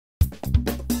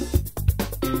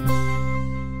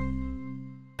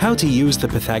How to use the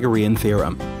Pythagorean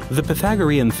theorem. The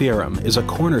Pythagorean theorem is a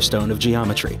cornerstone of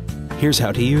geometry. Here's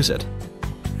how to use it.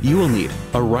 You will need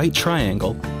a right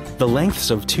triangle, the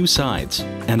lengths of two sides,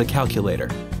 and a calculator.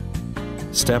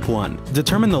 Step 1.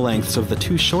 Determine the lengths of the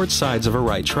two short sides of a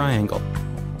right triangle.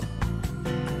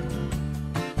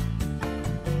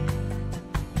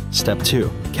 Step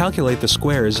 2. Calculate the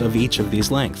squares of each of these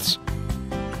lengths.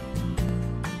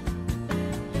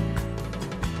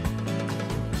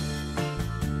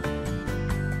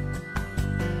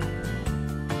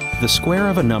 The square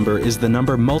of a number is the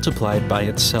number multiplied by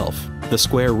itself. The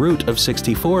square root of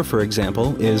 64, for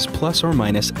example, is plus or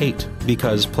minus 8,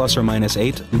 because plus or minus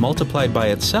 8 multiplied by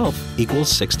itself equals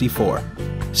 64.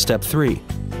 Step 3.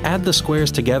 Add the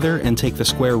squares together and take the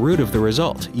square root of the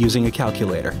result using a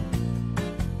calculator.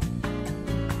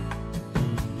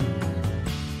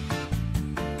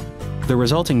 The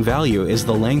resulting value is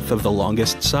the length of the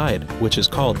longest side, which is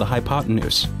called the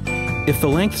hypotenuse. If the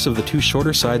lengths of the two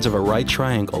shorter sides of a right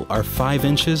triangle are 5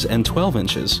 inches and 12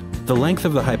 inches, the length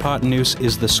of the hypotenuse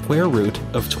is the square root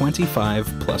of 25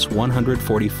 plus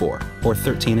 144, or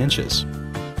 13 inches.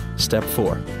 Step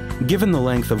 4. Given the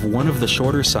length of one of the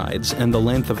shorter sides and the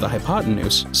length of the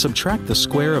hypotenuse, subtract the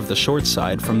square of the short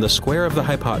side from the square of the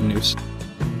hypotenuse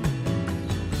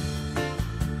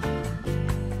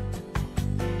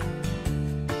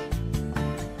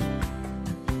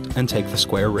and take the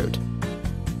square root.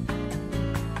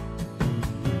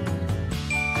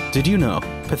 Did you know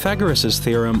Pythagoras'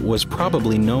 theorem was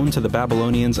probably known to the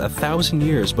Babylonians 1,000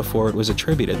 years before it was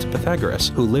attributed to Pythagoras,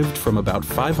 who lived from about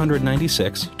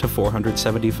 596 to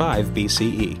 475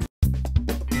 BCE?